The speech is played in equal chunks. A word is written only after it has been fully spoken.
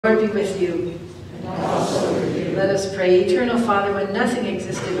Lord be with you. And also with you. Let us pray. Eternal Father, when nothing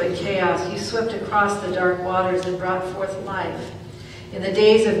existed but chaos, you swept across the dark waters and brought forth life. In the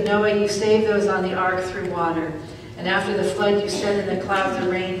days of Noah, you saved those on the ark through water. And after the flood, you sent in the clouds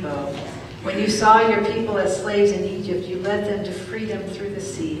a rainbow. When you saw your people as slaves in Egypt, you led them to freedom through the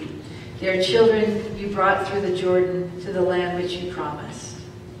sea. Their children you brought through the Jordan to the land which you promised.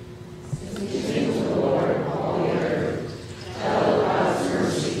 Sing to the Lord, all the earth. Tell God's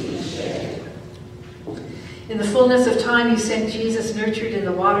mercy each day. In the fullness of time, you sent Jesus, nurtured in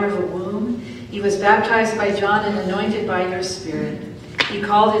the water of a womb. He was baptized by John and anointed by your Spirit. He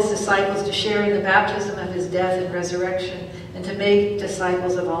called his disciples to share in the baptism of his death and resurrection, and to make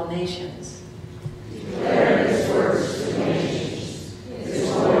disciples of all nations. Declare